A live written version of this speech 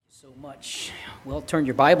So much. Well, turn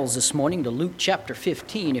your Bibles this morning to Luke chapter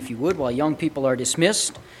 15, if you would, while young people are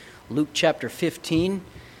dismissed. Luke chapter 15.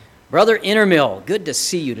 Brother Intermill, good to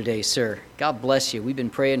see you today, sir. God bless you. We've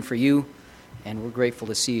been praying for you, and we're grateful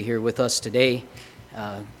to see you here with us today.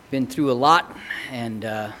 Been through a lot, and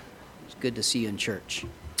it's good to see you in church.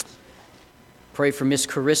 Pray for Miss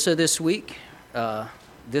Carissa this week.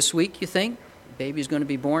 This week, you think? Baby's going to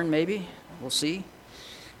be born, maybe? We'll see.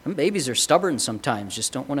 Some babies are stubborn sometimes,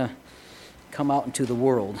 just don't want to come out into the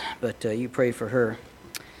world, but you pray for her.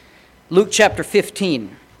 Luke chapter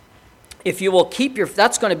 15. If you will keep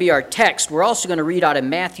that's going to be our text. We're also going to read out of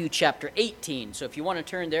Matthew chapter 18. So if you want to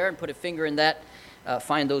turn there and put a finger in that,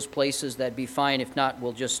 find those places, that'd be fine. If not,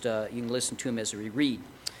 we'll just, you can listen to them as we read.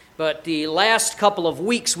 But the last couple of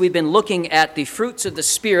weeks, we've been looking at the fruits of the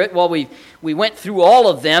Spirit. Well, we went through all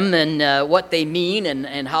of them and what they mean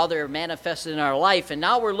and how they're manifested in our life. And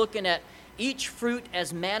now we're looking at each fruit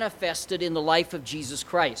as manifested in the life of Jesus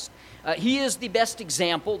Christ. He is the best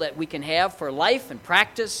example that we can have for life and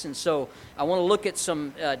practice. And so I want to look at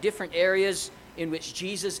some different areas in which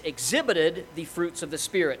Jesus exhibited the fruits of the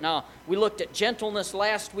Spirit. Now, we looked at gentleness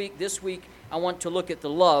last week. This week, I want to look at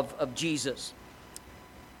the love of Jesus.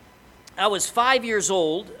 I was 5 years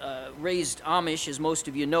old, raised Amish, as most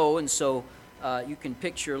of you know, and so you can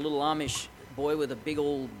picture a little Amish boy with a big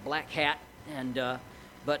old black hat.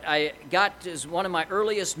 But I got as one of my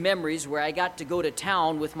earliest memories where I got to go to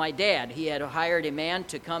town with my dad. He had hired a man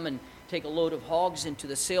to come and take a load of hogs into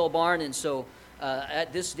the sale barn, and so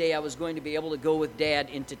at this day I was going to be able to go with Dad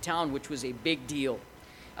into town, which was a big deal.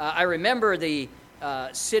 I remember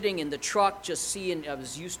sitting in the truck, just seeing, I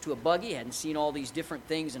was used to a buggy, hadn't seen all these different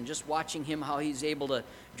things, and just watching him, how he's able to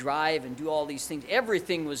drive and do all these things.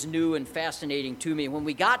 Everything was new and fascinating to me. When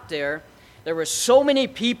we got there were so many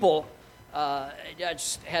people. I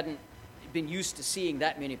just hadn't been used to seeing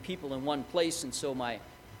that many people in one place, and so my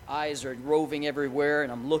eyes are roving everywhere,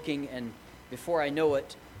 and I'm looking, and before I know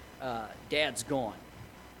it, Dad's gone.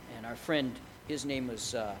 And our friend, his name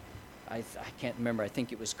was, I can't remember, I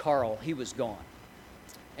think it was Carl, he was gone.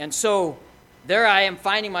 And so there I am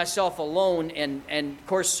finding myself alone and of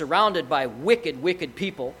course surrounded by wicked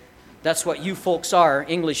people. That's what you folks are,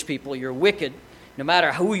 English people. You're wicked. No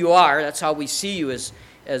matter who you are, that's how we see you as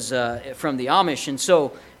from the Amish. And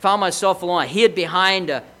so found myself alone. I hid behind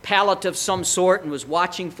a pallet of some sort and was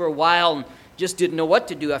watching for a while and just didn't know what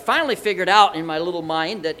to do. I finally figured out in my little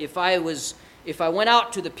mind that if I went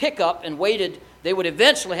out to the pickup and waited, they would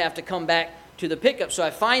eventually have to come back to the pickup. So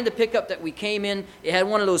I find the pickup that we came in. It had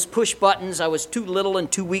one of those push buttons. I was too little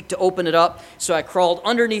and too weak to open it up. So I crawled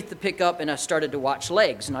underneath the pickup and I started to watch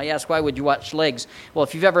legs. And I asked, why would you watch legs? Well,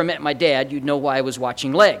 if you've ever met my dad, you'd know why I was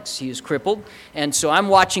watching legs. He is crippled. And so I'm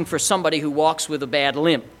watching for somebody who walks with a bad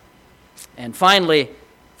limp. And finally,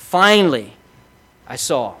 I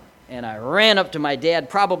saw. And I ran up to my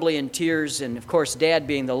dad, probably in tears. And of course, Dad,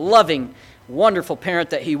 being the loving, wonderful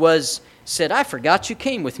parent that he was, said, I forgot you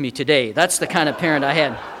came with me today. That's the kind of parent I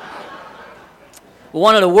had.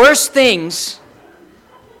 One of the worst things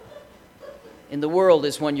in the world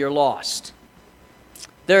is when you're lost.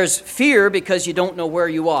 There's fear because you don't know where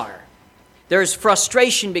you are. There's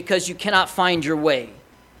frustration because you cannot find your way.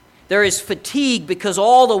 There is fatigue because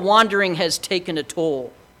all the wandering has taken a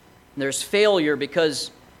toll. And there's failure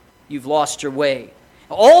because you've lost your way.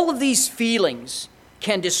 All of these feelings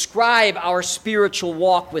can describe our spiritual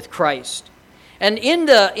walk with Christ. And in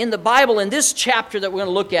the Bible, in this chapter that we're going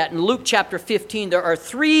to look at, in Luke chapter 15, there are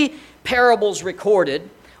 3 parables recorded.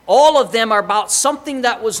 All of them are about something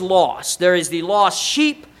that was lost. There is the lost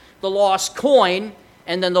sheep, the lost coin,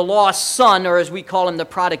 and then the lost son, or as we call him, the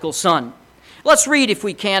prodigal son. Let's read, if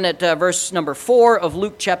we can, at verse number 4 of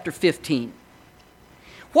Luke chapter 15.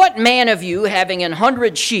 What man of you, having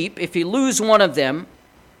 100 sheep, if he lose one of them,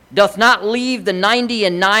 doth not leave the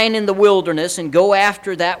 99 in the wilderness, and go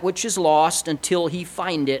after that which is lost until he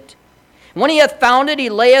find it? And when he hath found it, he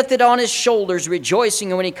layeth it on his shoulders, rejoicing.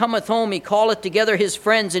 And when he cometh home, he calleth together his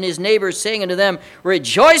friends and his neighbors, saying unto them,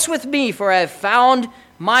 Rejoice with me, for I have found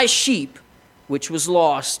my sheep which was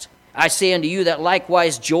lost. I say unto you that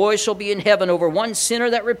likewise joy shall be in heaven over one sinner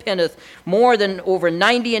that repenteth, more than over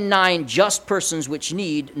 99 just persons which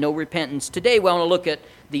need no repentance. Today we want to look at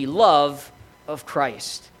the love of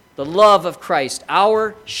Christ. The love of Christ,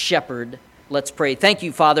 our shepherd. Let's pray. Thank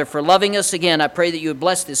you, Father, for loving us again. I pray that you would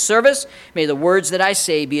bless this service. May the words that I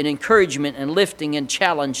say be an encouragement and lifting and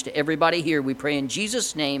challenge to everybody here. We pray in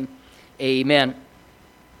Jesus' name, amen.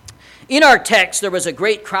 In our text, there was a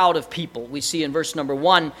great crowd of people, we see in verse number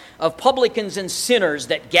 1, of publicans and sinners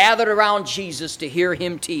that gathered around Jesus to hear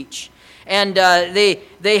him teach. And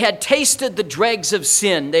they had tasted the dregs of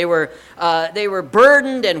sin. They were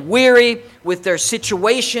burdened and weary with their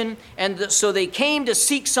situation, and so they came to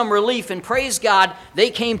seek some relief. And praise God, they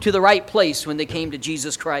came to the right place when they came to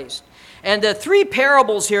Jesus Christ. And the three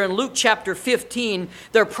parables here in Luke chapter 15,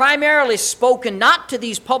 they're primarily spoken not to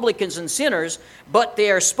these publicans and sinners, but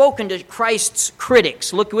they are spoken to Christ's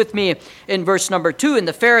critics. Look with me in verse number 2. And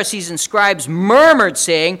the Pharisees and scribes murmured,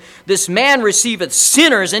 saying, This man receiveth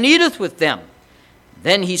sinners and eateth with them.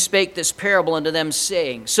 Then he spake this parable unto them,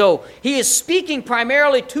 saying. So he is speaking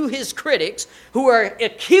primarily to his critics, who are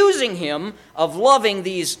accusing him of loving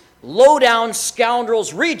these low-down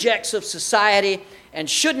scoundrels, rejects of society, and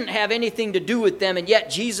shouldn't have anything to do with them, and yet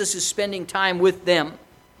Jesus is spending time with them.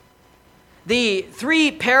 The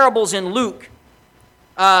three parables in Luke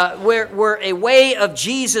were a way of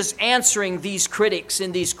Jesus answering these critics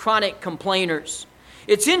and these chronic complainers.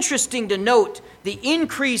 It's interesting to note the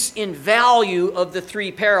increase in value of the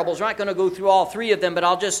three parables. We're not going to go through all three of them, but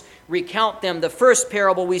I'll just recount them. The first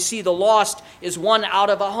parable, we see the lost is 1 out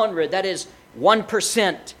of 100. That is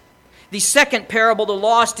 1%. The second parable, the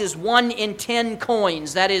lost, is 1 in 10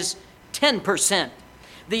 coins. That is 10%.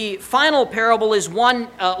 The final parable is one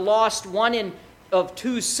lost, 1 of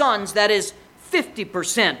 2 sons. That is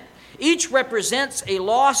 50%. Each represents a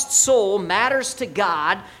lost soul matters to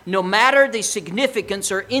God, no matter the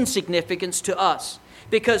significance or insignificance to us.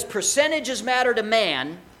 Because percentages matter to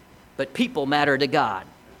man, but people matter to God.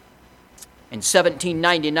 In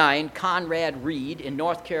 1799, Conrad Reed in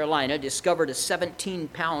North Carolina discovered a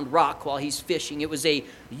 17-pound rock while he's fishing. It was a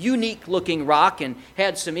unique-looking rock and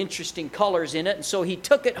had some interesting colors in it, and so he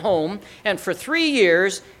took it home, and for 3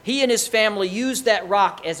 years, he and his family used that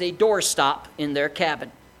rock as a doorstop in their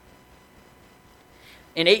cabin.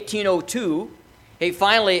 In 1802, it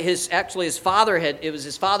was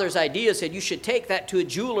his father's idea, said, you should take that to a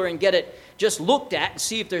jeweler and get it just looked at and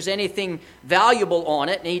see if there's anything valuable on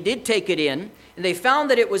it. And he did take it in, and they found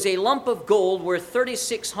that it was a lump of gold worth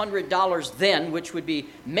 $3,600 then, which would be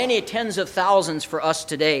many tens of thousands for us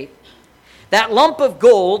today. That lump of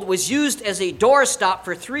gold was used as a doorstop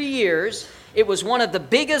for 3 years. It was one of the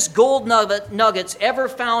biggest gold nuggets ever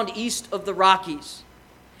found east of the Rockies.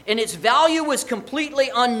 And its value was completely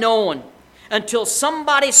unknown until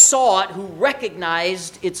somebody saw it who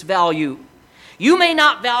recognized its value. You may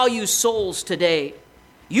not value souls today.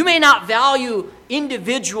 You may not value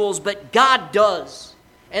individuals, but God does.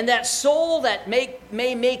 And that soul that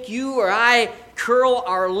may make you or I curl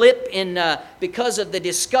our lip because of the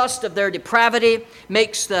disgust of their depravity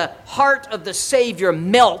makes the heart of the Savior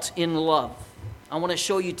melt in love. I want to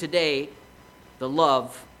show you today the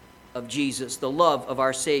love of Jesus, the love of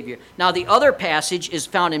our Savior. Now, the other passage is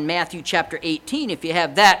found in Matthew chapter 18. If you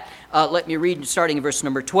have that, let me read starting in verse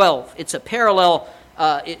number 12. It's a parallel,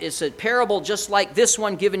 it's a parable just like this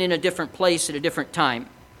one, given in a different place at a different time.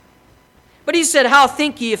 But he said, How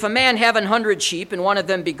think ye, if a man have 100 sheep, and one of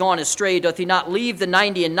them be gone astray, doth he not leave the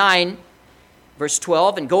 99, verse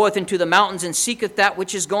 12, and goeth into the mountains, and seeketh that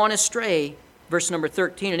which is gone astray? Verse number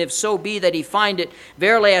 13, and if so be that he find it,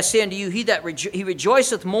 verily I say unto you, he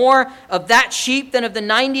rejoiceth more of that sheep than of the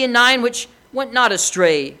 99 which went not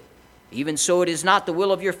astray. Even so it is not the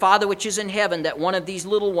will of your Father which is in heaven that one of these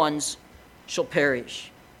little ones shall perish.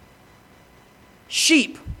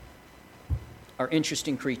 Sheep are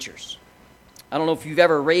interesting creatures. I don't know if you've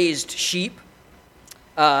ever raised sheep.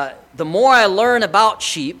 The more I learn about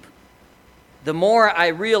sheep, the more I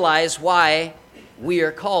realize why we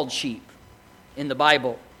are called sheep in the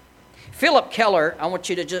Bible. Philip Keller, I want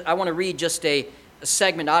to read just a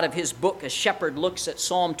segment out of his book, A Shepherd Looks at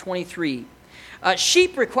Psalm 23.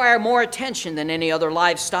 Sheep require more attention than any other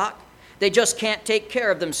livestock. They just can't take care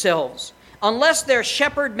of themselves. Unless their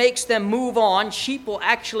shepherd makes them move on, sheep will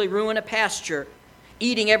actually ruin a pasture,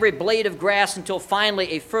 eating every blade of grass until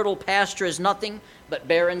finally a fertile pasture is nothing but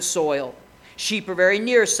barren soil. Sheep are very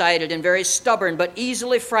nearsighted and very stubborn, but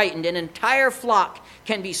easily frightened. An entire flock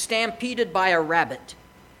can be stampeded by a rabbit.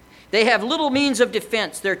 They have little means of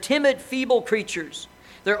defense. They're timid, feeble creatures.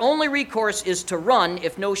 Their only recourse is to run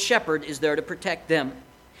if no shepherd is there to protect them.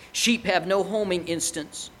 Sheep have no homing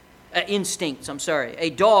instincts. A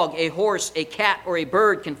dog, a horse, a cat, or a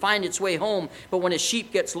bird can find its way home, but when a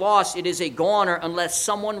sheep gets lost, it is a goner unless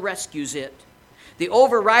someone rescues it. The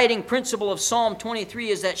overriding principle of Psalm 23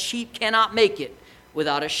 is that sheep cannot make it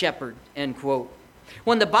without a shepherd, end quote.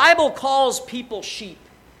 When the Bible calls people sheep,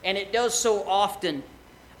 and it does so often,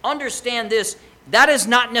 understand this, that is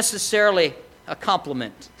not necessarily a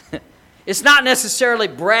compliment. It's not necessarily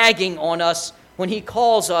bragging on us when he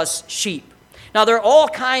calls us sheep. Now, there are all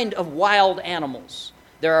kinds of wild animals.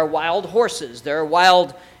 There are wild horses. There are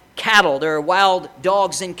wild cattle. There are wild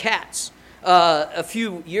dogs and cats. A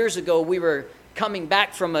few years ago, we were coming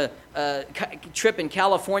back from a trip in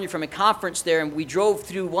California from a conference there, and we drove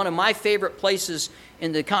through one of my favorite places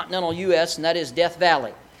in the continental U.S., and that is Death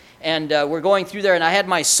Valley. And we're going through there, and I had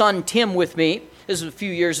my son Tim with me. This was a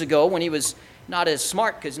few years ago when he was not as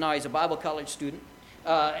smart, because now he's a Bible college student.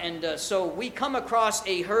 So we come across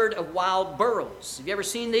a herd of wild burros. Have you ever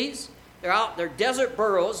seen these? They're desert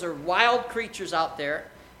burros. They're wild creatures out there.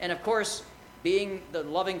 And of course, being the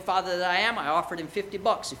loving father that I am, I offered him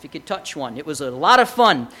 $50 if he could touch one. It was a lot of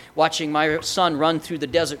fun watching my son run through the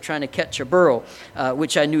desert trying to catch a burro,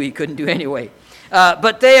 which I knew he couldn't do anyway.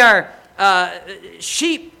 But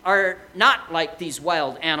sheep are not like these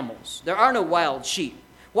wild animals. There are no wild sheep.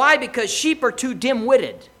 Why? Because sheep are too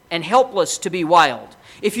dim-witted and helpless to be wild.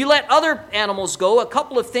 If you let other animals go, a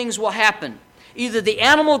couple of things will happen. Either the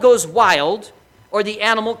animal goes wild or the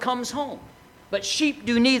animal comes home. But sheep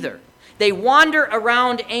do neither. They wander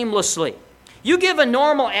around aimlessly. You give a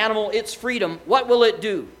normal animal its freedom, what will it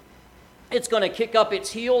do? It's going to kick up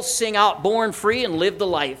its heels, sing out born free, and live the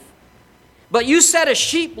life. But you set a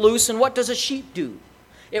sheep loose, and what does a sheep do?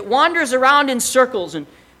 It wanders around in circles, and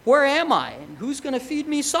where am I? And who's going to feed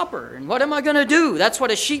me supper? And what am I going to do? That's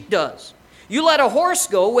what a sheep does. You let a horse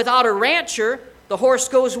go without a rancher, the horse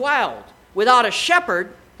goes wild. Without a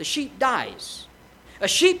shepherd, the sheep dies. A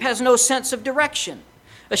sheep has no sense of direction.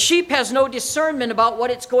 A sheep has no discernment about what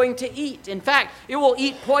it's going to eat. In fact, it will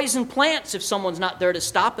eat poison plants if someone's not there to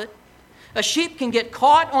stop it. A sheep can get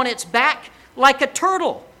caught on its back like a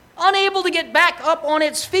turtle, unable to get back up on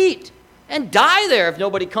its feet, and die there if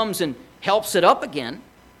nobody comes and helps it up again.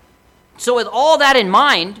 So with all that in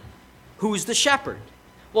mind, who's the shepherd?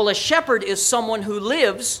 Well, a shepherd is someone who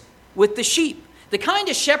lives with the sheep. The kind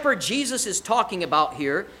of shepherd Jesus is talking about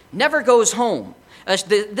here never goes home.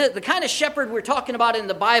 The kind of shepherd we're talking about in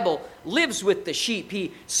the Bible lives with the sheep.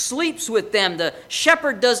 He sleeps with them. The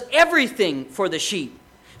shepherd does everything for the sheep.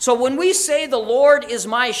 So when we say the Lord is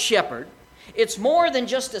my shepherd, it's more than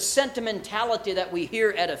just a sentimentality that we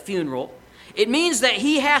hear at a funeral. It means that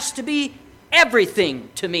he has to be everything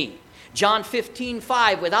to me. John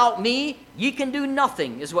 15:5, without me, ye can do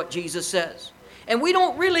nothing, is what Jesus says. And we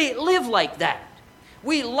don't really live like that.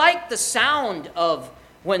 We like the sound of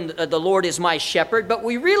when the Lord is my shepherd, but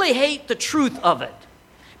we really hate the truth of it.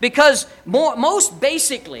 Because most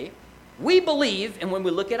basically, we believe, and when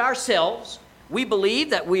we look at ourselves, we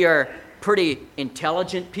believe that we are pretty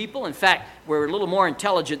intelligent people. In fact, we're a little more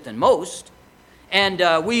intelligent than most.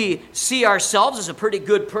 And we see ourselves as a pretty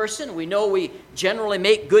good person. We know we generally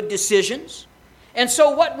make good decisions. And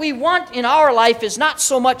so what we want in our life is not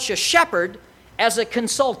so much a shepherd as a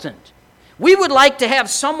consultant. We would like to have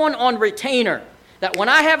someone on retainer that when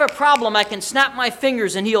I have a problem, I can snap my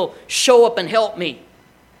fingers and he'll show up and help me.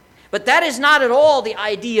 But that is not at all the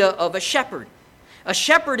idea of a shepherd. A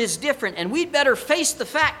shepherd is different, and we'd better face the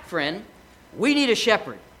fact, friend, we need a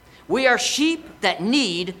shepherd. We are sheep that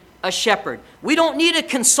need a shepherd. We don't need a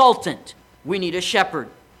consultant. We need a shepherd.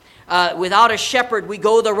 Without a shepherd, we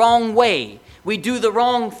go the wrong way. We do the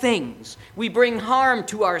wrong things. We bring harm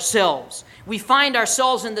to ourselves. We find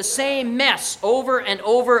ourselves in the same mess over and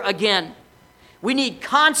over again. We need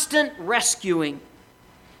constant rescuing.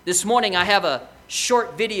 This morning I have a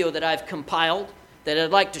short video that I've compiled that I'd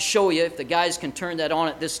like to show you. If the guys can turn that on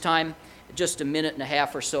at this time, just a minute and a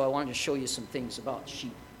half or so, I wanted to show you some things about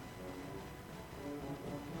sheep.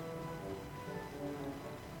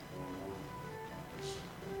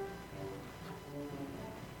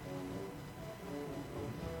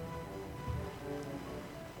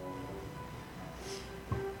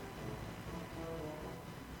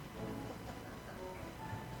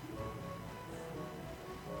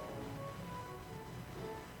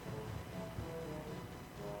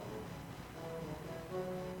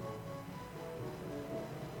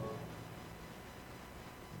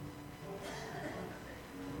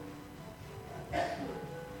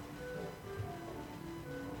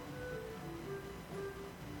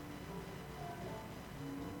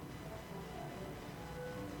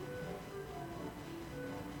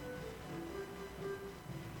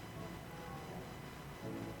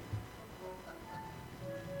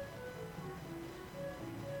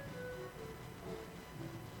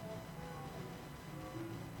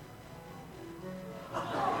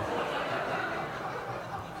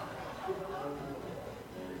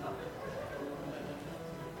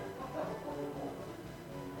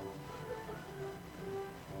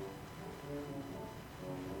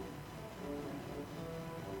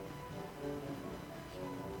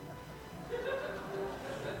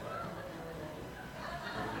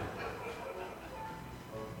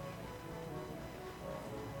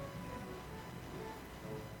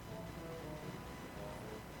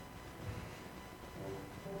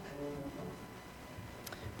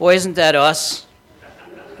 Boy, isn't that us?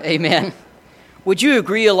 Amen. Would you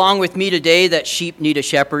agree along with me today that sheep need a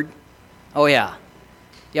shepherd? Oh, yeah.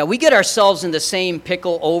 Yeah, we get ourselves in the same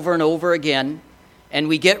pickle over and over again, and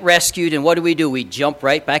we get rescued, and what do? We jump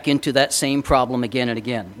right back into that same problem again and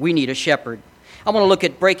again. We need a shepherd. I want to look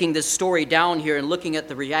at breaking this story down here and looking at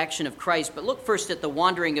the reaction of Christ, but look first at the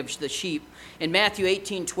wandering of the sheep. In Matthew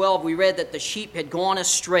 18:12, we read that the sheep had gone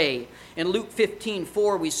astray. In Luke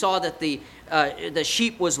 15:4, we saw that the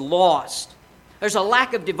sheep was lost. There's a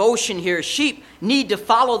lack of devotion here. Sheep need to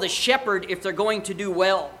follow the shepherd if they're going to do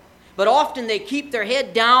well. But often they keep their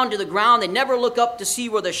head down to the ground. They never look up to see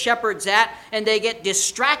where the shepherd's at, and they get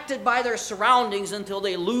distracted by their surroundings until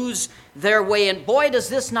they lose their way. And boy, does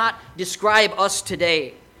this not describe us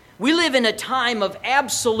today. We live in a time of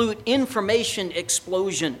absolute information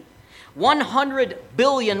explosion. 100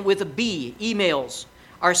 billion with a B emails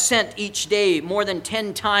are sent each day, more than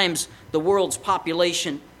 10 times the world's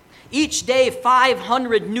population. Each day,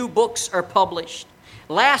 500 new books are published.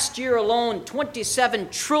 Last year alone, 27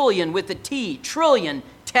 trillion with a T, trillion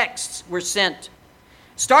texts were sent.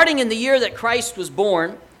 Starting in the year that Christ was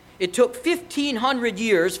born, it took 1,500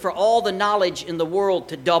 years for all the knowledge in the world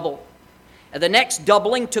to double. And the next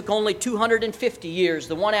doubling took only 250 years.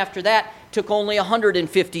 The one after that took only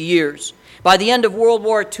 150 years. By the end of World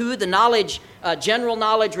War II, the knowledge, general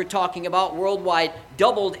knowledge we're talking about worldwide,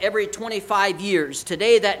 doubled every 25 years.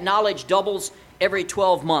 Today, that knowledge doubles every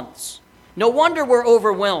 12 months. No wonder we're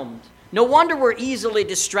overwhelmed. No wonder we're easily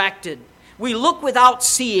distracted. We look without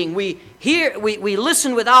seeing. We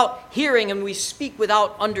listen without hearing, and we speak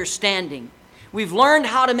without understanding. We've learned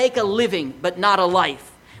how to make a living, but not a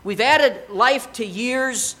life. We've added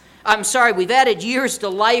years to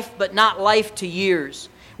life, but not life to years.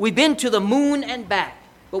 We've been to the moon and back,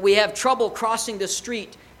 but we have trouble crossing the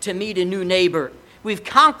street to meet a new neighbor. We've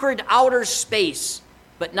conquered outer space,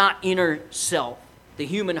 but not inner self. The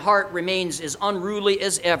human heart remains as unruly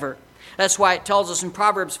as ever. That's why it tells us in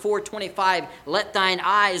Proverbs 4:25, "Let thine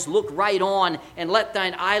eyes look right on, and let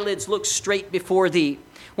thine eyelids look straight before thee."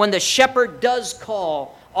 When the shepherd does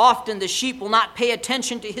call, often the sheep will not pay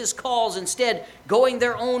attention to his calls, instead going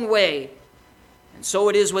their own way. And so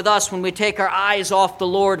it is with us when we take our eyes off the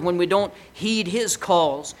Lord, when we don't heed his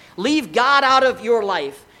calls. Leave God out of your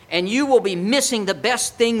life, and you will be missing the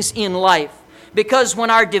best things in life. Because when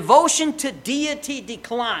our devotion to deity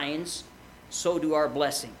declines, so do our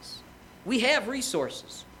blessings. We have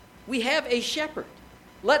resources. We have a shepherd.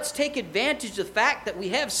 Let's take advantage of the fact that we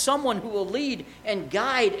have someone who will lead and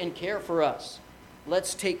guide and care for us.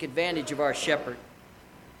 Let's take advantage of our shepherd.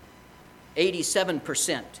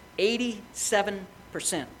 87%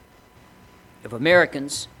 of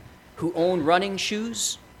Americans who own running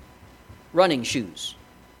shoes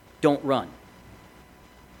don't run.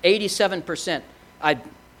 87%. I'm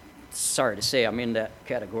sorry to say I'm in that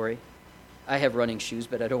category. I have running shoes,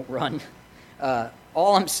 but I don't run.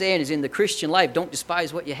 All I'm saying is in the Christian life, don't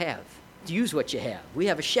despise what you have. Use what you have. We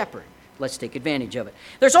have a shepherd. Let's take advantage of it.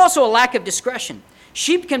 There's also a lack of discretion.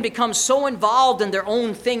 Sheep can become so involved in their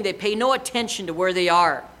own thing, they pay no attention to where they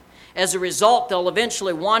are. As a result, they'll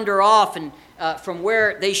eventually wander off from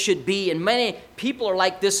where they should be. And many people are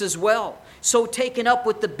like this as well. So taken up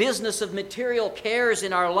with the business of material cares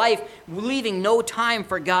in our life, leaving no time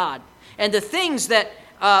for God. And the things that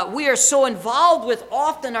we are so involved with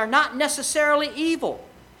often are not necessarily evil.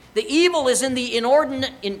 The evil is in the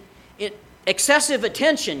inordinate, excessive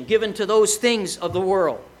attention given to those things of the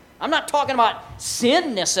world. I'm not talking about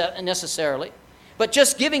sin necessarily, but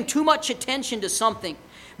just giving too much attention to something.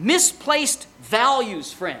 Misplaced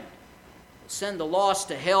values, friend, send the lost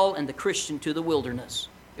to hell and the Christian to the wilderness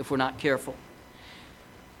if we're not careful.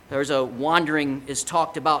 There's a wandering is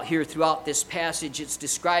talked about here throughout this passage. It's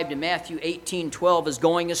described in Matthew 18:12 as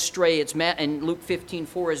going astray. It's in Luke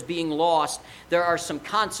 15:4 as being lost. There are some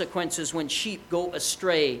consequences when sheep go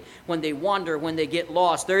astray, when they wander, when they get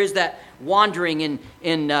lost. There is that wandering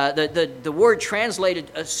in the word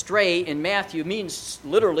translated astray in Matthew means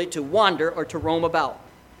literally to wander or to roam about.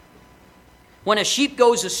 When a sheep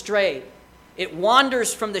goes astray, it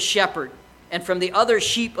wanders from the shepherd and from the other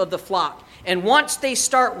sheep of the flock. And once they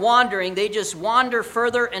start wandering, they just wander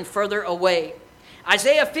further and further away.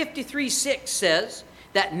 Isaiah 53:6 says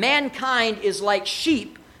that mankind is like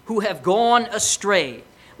sheep who have gone astray.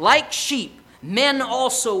 Like sheep, men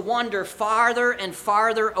also wander farther and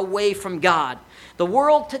farther away from God. The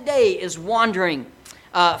world today is wandering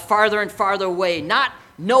farther and farther away, not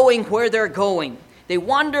knowing where they're going. They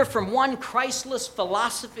wander from one Christless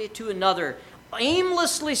philosophy to another,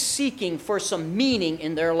 aimlessly seeking for some meaning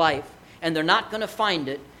in their life. And they're not going to find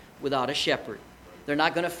it without a shepherd. They're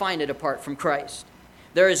not going to find it apart from Christ.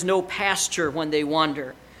 There is no pasture when they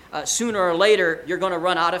wander. Sooner or later, you're going to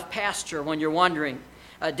run out of pasture when you're wandering.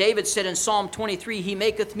 David said in Psalm 23, He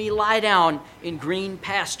maketh me lie down in green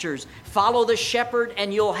pastures. Follow the shepherd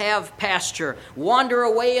and you'll have pasture. Wander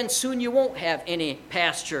away and soon you won't have any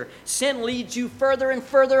pasture. Sin leads you further and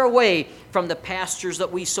further away from the pastures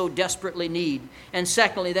that we so desperately need. And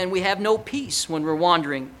secondly, then we have no peace when we're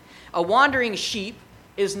wandering. A wandering sheep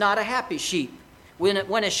is not a happy sheep.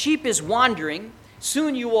 When a sheep is wandering,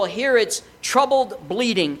 soon you will hear its troubled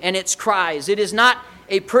bleating and its cries. It is not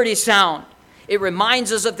a pretty sound. It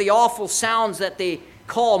reminds us of the awful sounds that they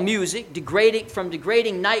call music, degrading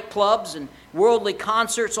nightclubs and worldly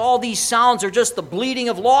concerts. All these sounds are just the bleating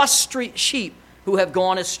of lost sheep who have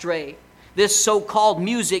gone astray. This so-called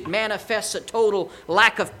music manifests a total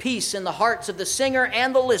lack of peace in the hearts of the singer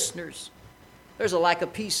and the listeners. There's a lack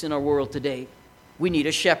of peace in our world today. We need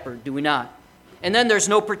a shepherd, do we not? And then there's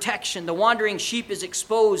no protection. The wandering sheep is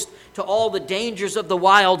exposed to all the dangers of the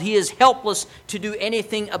wild. He is helpless to do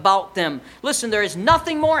anything about them. Listen, there is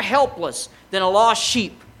nothing more helpless than a lost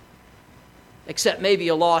sheep, except maybe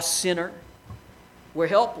a lost sinner. We're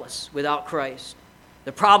helpless without Christ.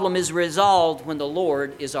 The problem is resolved when the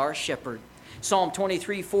Lord is our shepherd. Psalm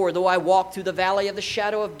 23:4, though I walk through the valley of the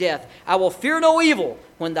shadow of death, I will fear no evil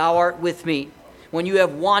when thou art with me. When you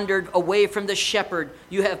have wandered away from the shepherd,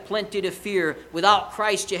 you have plenty to fear. Without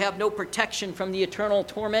Christ, you have no protection from the eternal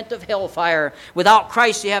torment of hellfire. Without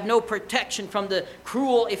Christ, you have no protection from the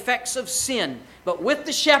cruel effects of sin. But with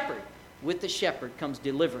the shepherd comes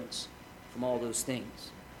deliverance from all those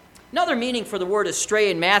things. Another meaning for the word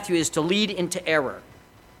astray in Matthew is to lead into error.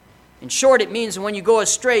 In short, it means when you go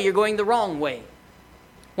astray, you're going the wrong way.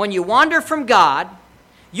 When you wander from God,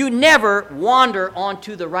 you never wander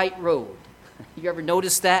onto the right road. You ever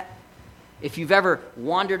noticed that? If you've ever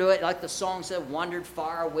wandered away, like the song said, wandered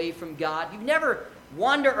far away from God, you've never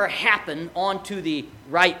wandered or happened onto the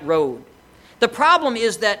right road. The problem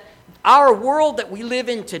is that our world that we live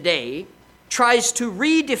in today tries to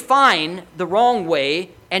redefine the wrong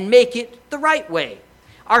way and make it the right way.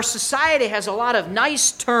 Our society has a lot of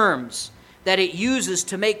nice terms that it uses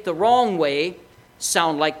to make the wrong way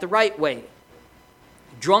sound like the right way.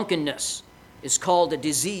 Drunkenness is called a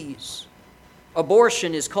disease.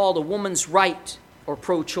 Abortion is called a woman's right or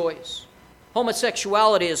pro-choice.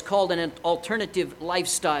 Homosexuality is called an alternative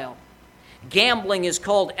lifestyle. Gambling is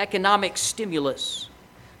called economic stimulus.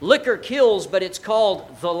 Liquor kills, but it's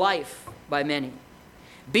called the life by many.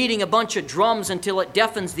 Beating a bunch of drums until it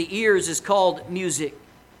deafens the ears is called music.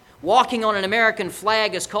 Walking on an American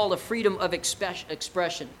flag is called a freedom of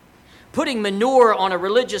expression. Putting manure on a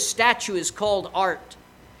religious statue is called art.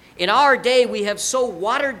 In our day, we have so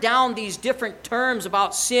watered down these different terms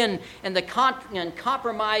about sin and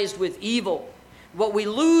compromised with evil. But we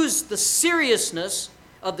lose the seriousness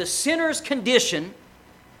of the sinner's condition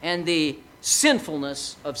and the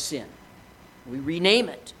sinfulness of sin. We rename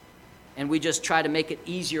it, and we just try to make it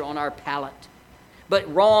easier on our palate.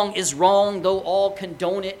 But wrong is wrong, though all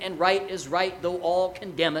condone it, and right is right, though all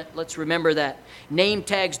condemn it. Let's remember that. Name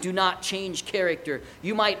tags do not change character.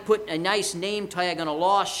 You might put a nice name tag on a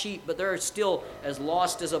lost sheep, but they're still as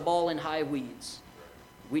lost as a ball in high weeds.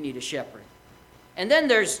 We need a shepherd. And then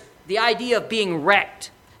there's the idea of being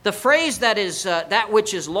wrecked. The phrase that is that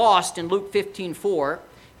which is lost in Luke 15:4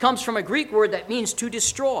 comes from a Greek word that means to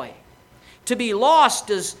destroy. To be lost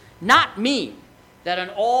does not mean that an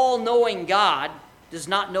all-knowing God does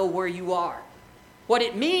not know where you are. What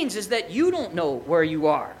it means is that you don't know where you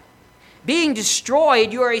are. Being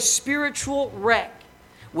destroyed, you are a spiritual wreck.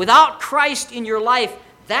 Without Christ in your life,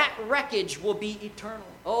 that wreckage will be eternal.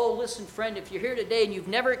 Oh, listen, friend, if you're here today and you've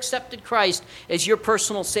never accepted Christ as your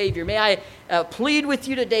personal Savior, may I plead with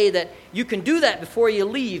you today that you can do that before you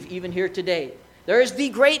leave, even here today. There is the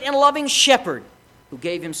great and loving shepherd who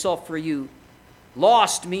gave himself for you.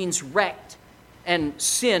 Lost means wrecked, and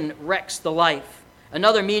sin wrecks the life.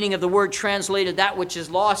 Another meaning of the word translated that which is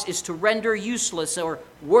lost is to render useless or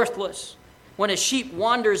worthless. When a sheep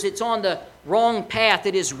wanders, it's on the wrong path.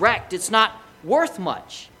 It is wrecked. It's not worth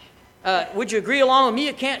much. Would you agree along with me?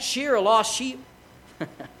 You can't shear a lost sheep.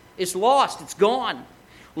 It's lost. It's gone.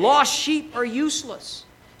 Lost sheep are useless.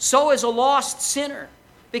 So is a lost sinner,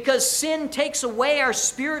 because sin takes away our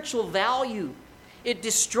spiritual value. It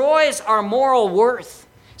destroys our moral worth.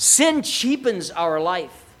 Sin cheapens our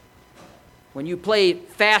life. When you play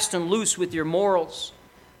fast and loose with your morals,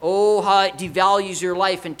 oh, how it devalues your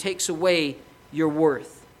life and takes away your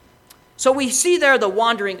worth. So we see there the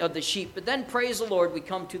wandering of the sheep, but then, praise the Lord, we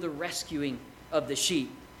come to the rescuing of the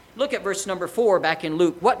sheep. Look at verse number 4 back in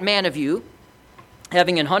Luke. What man of you,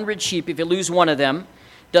 having 100 sheep, if you lose one of them,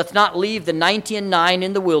 doth not leave the 99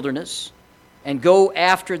 in the wilderness, and go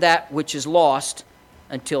after that which is lost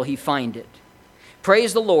until he find it.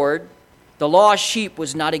 Praise the Lord, the lost sheep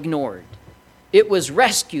was not ignored. It was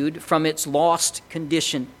rescued from its lost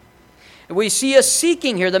condition. And we see a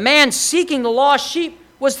seeking here. The man seeking the lost sheep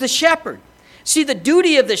was the shepherd. See, the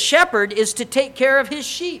duty of the shepherd is to take care of his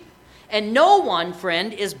sheep. And no one,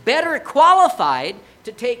 friend, is better qualified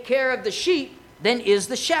to take care of the sheep than is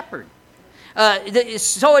the shepherd.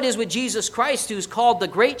 So it is with Jesus Christ, who's called the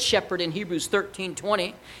great shepherd in Hebrews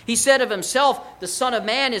 13:20. He said of himself, the Son of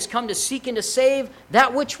Man is come to seek and to save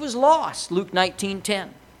that which was lost, Luke 19:10.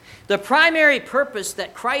 The primary purpose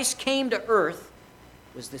that Christ came to earth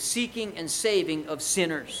was the seeking and saving of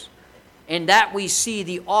sinners. And that we see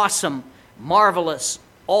the awesome, marvelous,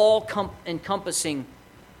 all-encompassing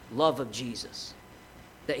love of Jesus,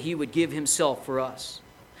 that he would give himself for us.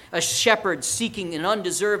 A shepherd seeking an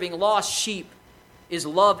undeserving lost sheep is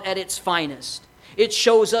love at its finest. It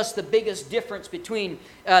shows us the biggest difference between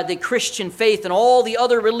the Christian faith and all the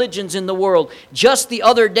other religions in the world. Just the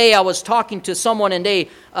other day I was talking to someone and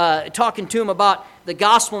talking to him about the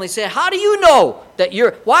gospel, and they said, how do you know that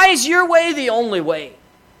why is your way the only way?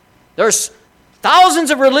 There's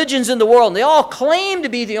thousands of religions in the world, and they all claim to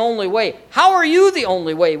be the only way. How are you the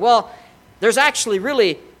only way? Well, there's actually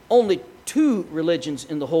really only two religions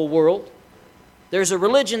in the whole world. There's a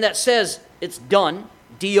religion that says it's done,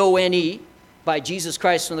 D-O-N-E, by Jesus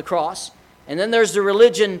Christ on the cross. And then there's the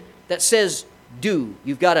religion that says do.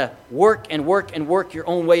 You've got to work and work and work your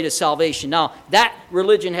own way to salvation. Now, that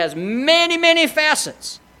religion has many, many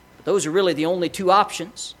facets. But those are really the only two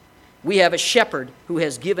options. We have a shepherd who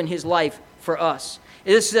has given his life for us.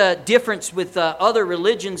 This difference with other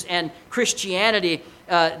religions and Christianity,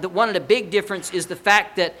 one of the big difference is the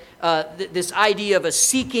fact that this idea of a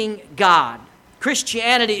seeking God.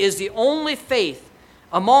 Christianity is the only faith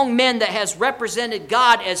among men that has represented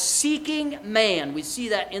God as seeking man. We see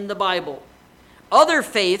that in the Bible. Other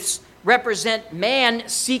faiths represent man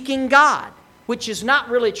seeking God, which is not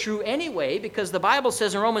really true anyway, because the Bible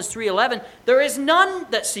says in Romans 3:11, there is none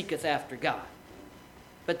that seeketh after God.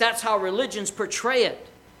 But that's how religions portray it.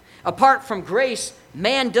 Apart from grace,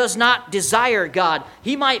 man does not desire God.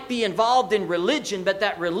 He might be involved in religion, but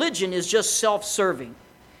that religion is just self-serving.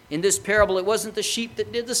 In this parable, it wasn't the sheep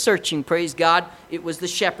that did the searching, praise God. It was the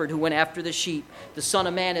shepherd who went after the sheep. The Son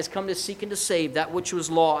of Man has come to seek and to save that which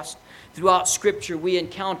was lost. Throughout Scripture, we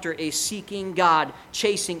encounter a seeking God,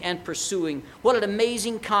 chasing and pursuing. What an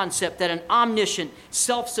amazing concept that an omniscient,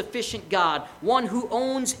 self-sufficient God, one who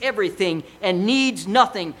owns everything and needs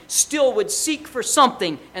nothing, still would seek for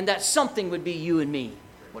something, and that something would be you and me.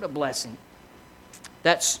 What a blessing.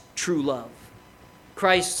 That's true love.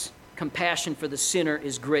 Christ's compassion for the sinner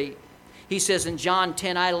is great. He says in John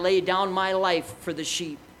 10, I lay down my life for the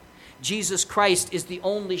sheep. Jesus Christ is the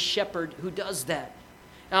only shepherd who does that.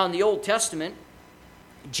 Now, in the Old Testament,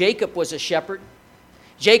 Jacob was a shepherd.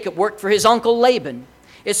 Jacob worked for his uncle Laban.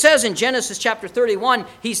 It says in Genesis chapter 31,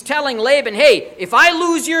 he's telling Laban, hey, if I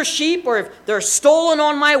lose your sheep or if they're stolen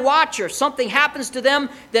on my watch or something happens to them,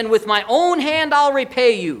 then with my own hand I'll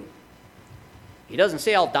repay you. He doesn't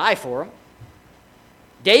say I'll die for them.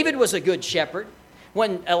 David was a good shepherd.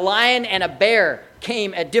 When a lion and a bear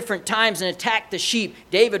came at different times and attacked the sheep,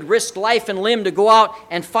 David risked life and limb to go out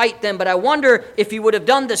and fight them. But I wonder if he would have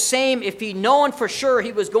done the same if he'd known for sure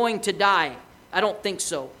he was going to die. I don't think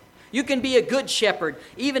so. You can be a good shepherd,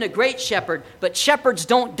 even a great shepherd, but shepherds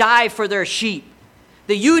don't die for their sheep.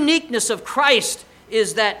 The uniqueness of Christ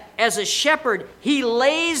is that as a shepherd, he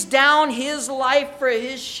lays down his life for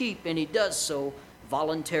his sheep, and he does so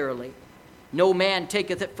voluntarily. No man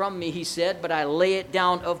taketh it from me, he said, but I lay it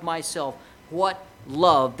down of myself. What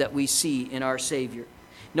love that we see in our Savior.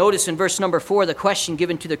 Notice in verse number 4, the question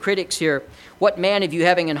given to the critics here, what man of you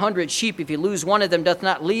having 100 sheep, if you lose one of them, doth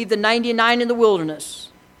not leave the 99 in the wilderness?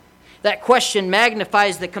 That question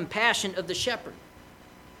magnifies the compassion of the shepherd.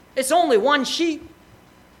 It's only one sheep.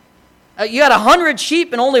 You got 100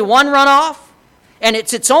 sheep and only one run off, and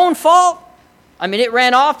it's its own fault. I mean, it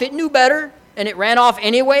ran off, it knew better, and it ran off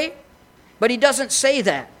anyway. But he doesn't say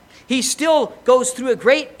that. He still goes through a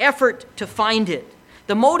great effort to find it.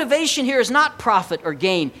 The motivation here is not profit or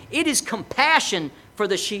gain. It is compassion for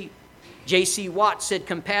the sheep. J.C. Watt said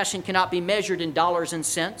compassion cannot be measured in dollars and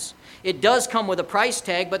cents. It does come with a price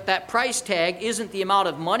tag, but that price tag isn't the amount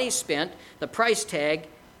of money spent. The price tag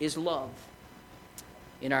is love.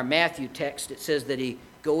 In our Matthew text, it says that he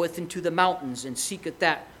goeth into the mountains and seeketh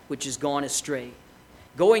that which is gone astray.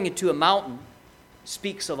 Going into a mountain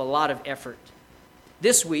speaks of a lot of effort.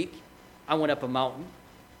 This week, I went up a mountain.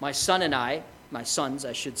 My sons,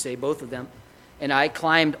 I should say, both of them, and I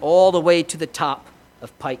climbed all the way to the top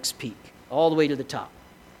of Pikes Peak, all the way to the top.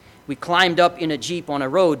 We climbed up in a Jeep on a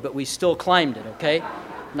road, but we still climbed it, okay?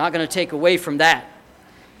 Not going to take away from that.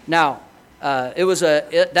 Now,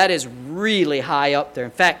 that is really high up there.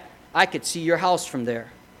 In fact, I could see your house from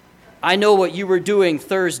there. I know what you were doing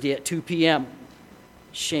Thursday at 2 p.m.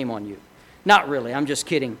 Shame on you. Not really, I'm just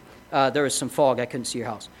kidding. There was some fog, I couldn't see your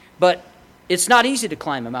house. But it's not easy to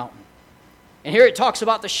climb a mountain. And here it talks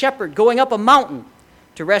about the shepherd going up a mountain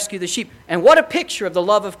to rescue the sheep. And what a picture of the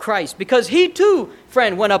love of Christ, because he too,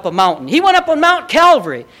 friend, went up a mountain. He went up on Mount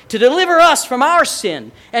Calvary to deliver us from our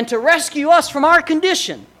sin and to rescue us from our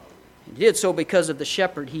condition. He did so because of the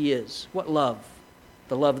shepherd he is. What love?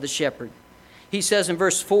 The love of the shepherd. He says in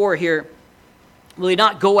verse 4 here, will he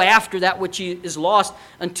not go after that which is lost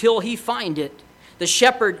until he find it? The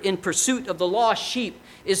shepherd in pursuit of the lost sheep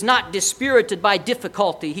is not dispirited by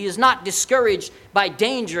difficulty. He is not discouraged by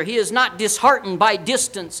danger. He is not disheartened by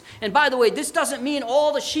distance. And by the way, this doesn't mean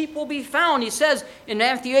all the sheep will be found. He says in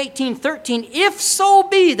Matthew 18:13, if so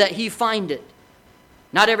be that he find it.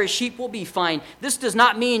 Not every sheep will be found. This does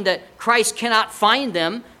not mean that Christ cannot find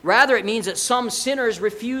them. Rather, it means that some sinners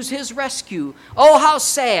refuse his rescue. Oh, how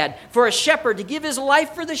sad for a shepherd to give his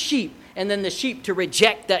life for the sheep and then the sheep to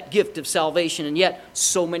reject that gift of salvation. And yet,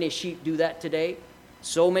 so many sheep do that today.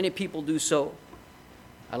 So many people do so.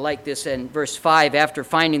 I like this in verse 5. After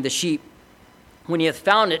finding the sheep, when he hath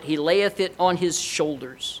found it, he layeth it on his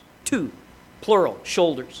shoulders. Two, plural,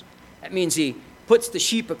 shoulders. That means he puts the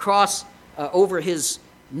sheep across over his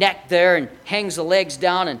neck there and hangs the legs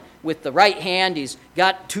down, and with the right hand he's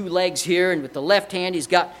got two legs here, and with the left hand he's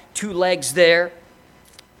got two legs there.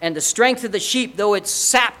 And the strength of the sheep, though it's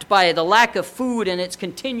sapped by the lack of food and its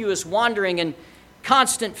continuous wandering and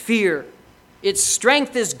constant fear, its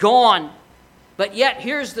strength is gone. But yet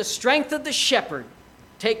here's the strength of the shepherd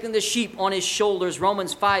taking the sheep on his shoulders.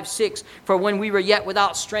 Romans 5:6, for when we were yet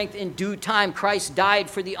without strength, in due time Christ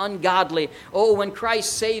died for the ungodly. Oh, when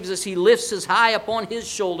Christ saves us, he lifts us high upon his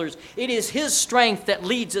shoulders. It is his strength that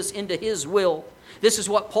leads us into his will. This is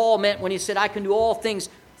what Paul meant when he said, I can do all things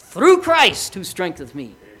through Christ who strengtheneth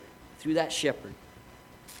me. Through that shepherd.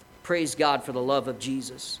 Praise God for the love of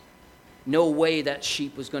Jesus. No way that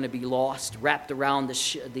sheep was going to be lost, wrapped around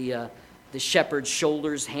the shepherd's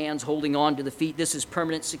shoulders, hands holding on to the feet. This is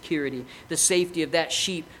permanent security. The safety of that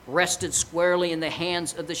sheep rested squarely in the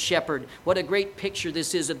hands of the shepherd. What a great picture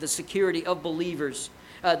this is of the security of believers.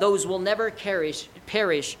 Those will never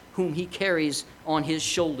perish whom he carries on his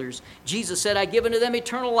shoulders. Jesus said, I give unto them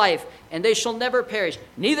eternal life, and they shall never perish.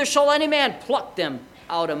 Neither shall any man pluck them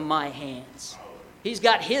out of my hands. He's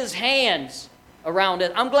got his hands around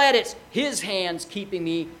it. I'm glad it's his hands keeping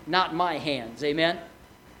me, not my hands. Amen?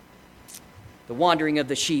 The wandering of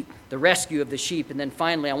the sheep, the rescue of the sheep, and then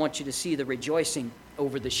finally I want you to see the rejoicing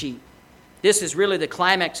over the sheep. This is really the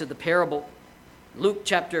climax of the parable. Luke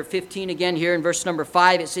chapter 15 again here in verse number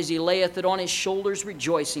 5, it says he layeth it on his shoulders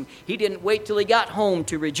rejoicing. He didn't wait till he got home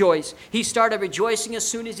to rejoice. He started rejoicing as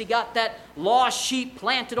soon as he got that lost sheep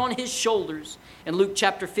planted on his shoulders. In Luke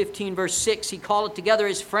chapter 15 verse 6, he called together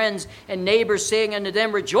his friends and neighbors, saying unto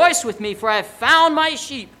them, rejoice with me, for I have found my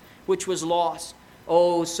sheep which was lost.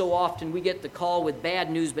 Oh, so often we get the call with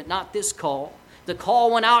bad news, but not this call. The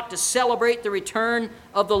call went out to celebrate the return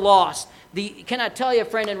of the lost. Can I tell you,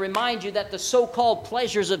 friend, and remind you that the so-called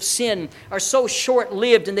pleasures of sin are so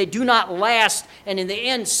short-lived and they do not last. And in the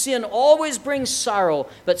end, sin always brings sorrow,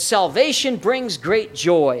 but salvation brings great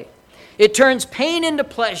joy. It turns pain into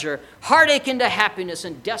pleasure, heartache into happiness,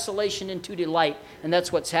 and desolation into delight. And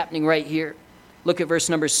that's what's happening right here. Look at verse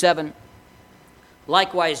number 7.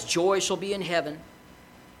 Likewise, joy shall be in heaven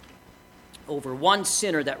over one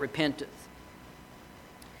sinner that repenteth.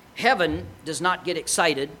 Heaven does not get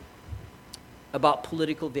excited about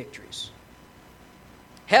political victories.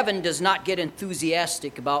 Heaven does not get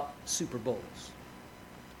enthusiastic about Super Bowls.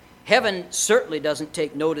 Heaven certainly doesn't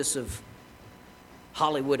take notice of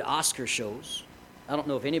Hollywood Oscar shows. I don't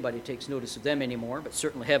know if anybody takes notice of them anymore, but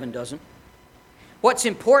certainly heaven doesn't. What's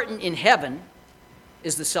important in heaven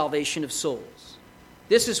is the salvation of souls.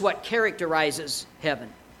 This is what characterizes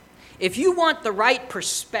heaven. If you want the right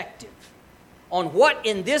perspective on what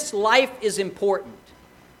in this life is important,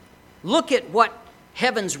 look at what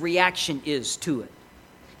heaven's reaction is to it.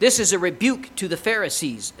 This is a rebuke to the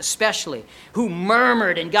Pharisees, especially, who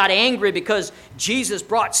murmured and got angry because Jesus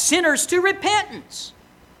brought sinners to repentance.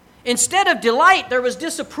 Instead of delight, there was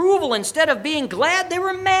disapproval. Instead of being glad, they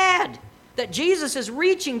were mad that Jesus is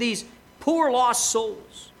reaching these poor lost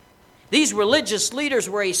souls. These religious leaders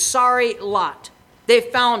were a sorry lot. They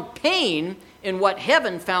found pain in what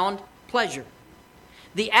heaven found pleasure.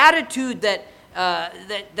 The attitude that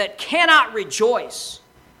that cannot rejoice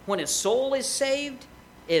when his soul is saved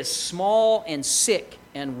is small and sick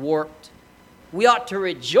and warped. We ought to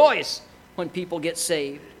rejoice when people get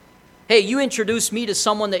saved. Hey, you introduce me to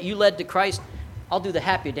someone that you led to Christ, I'll do the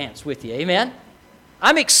happy dance with you. Amen?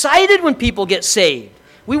 I'm excited when people get saved.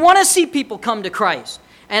 We want to see people come to Christ.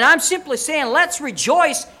 And I'm simply saying, let's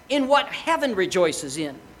rejoice in what heaven rejoices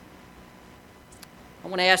in. I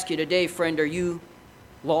want to ask you today, friend, are you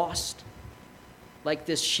lost like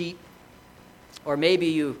this sheep? Or maybe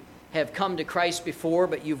you have come to Christ before,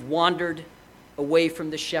 but you've wandered away from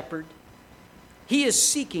the shepherd. He is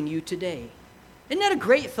seeking you today. Isn't that a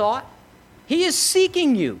great thought? He is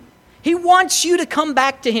seeking you. He wants you to come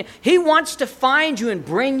back to him. He wants to find you and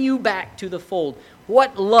bring you back to the fold.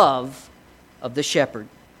 What love of the shepherd.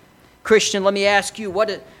 Christian, let me ask you,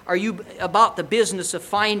 what are you about the business of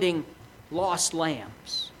finding lost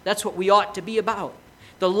lambs? That's what we ought to be about.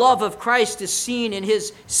 The love of Christ is seen in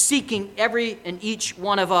his seeking every and each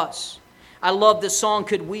one of us. I love the song,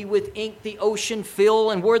 could we with ink the ocean fill,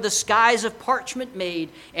 and were the skies of parchment made,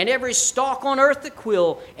 and every stalk on earth a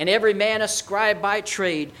quill, and every man a scribe by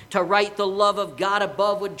trade, to write the love of God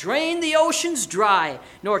above would drain the oceans dry,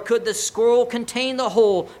 nor could the scroll contain the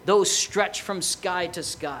whole, though stretched from sky to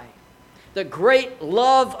sky. The great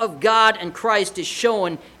love of God and Christ is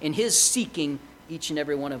shown in his seeking each and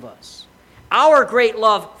every one of us. Our great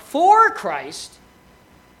love for Christ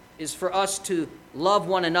is for us to love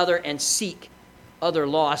one another and seek other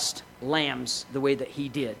lost lambs the way that he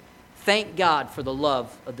did. Thank God for the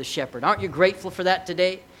love of the shepherd. Aren't you grateful for that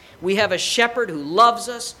today? We have a shepherd who loves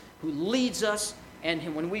us, who leads us,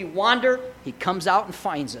 and when we wander, he comes out and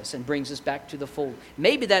finds us and brings us back to the fold.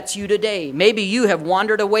 Maybe that's you today. Maybe you have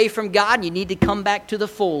wandered away from God and you need to come back to the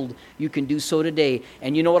fold. You can do so today.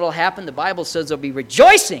 And you know what will happen? The Bible says there'll be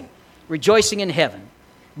rejoicing in heaven.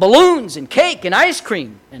 Balloons and cake and ice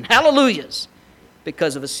cream and hallelujahs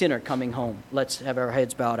because of a sinner coming home. Let's have our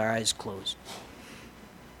heads bowed, our eyes closed.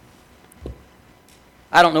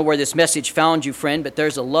 I don't know where this message found you, friend, but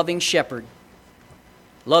there's a loving shepherd.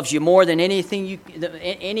 Loves you more than any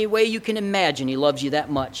way you can imagine. He loves you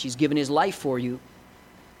that much. He's given his life for you.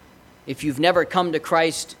 If you've never come to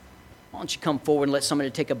Christ, why don't you come forward and let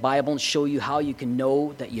somebody take a Bible and show you how you can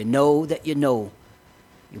know that you know that you know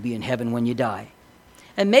you'll be in heaven when you die.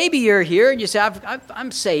 And maybe you're here and you say,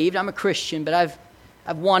 I'm saved, I'm a Christian, but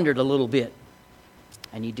I've wandered a little bit.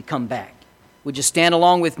 I need to come back. Would you stand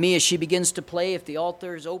along with me as she begins to play? If the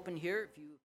altar is open here.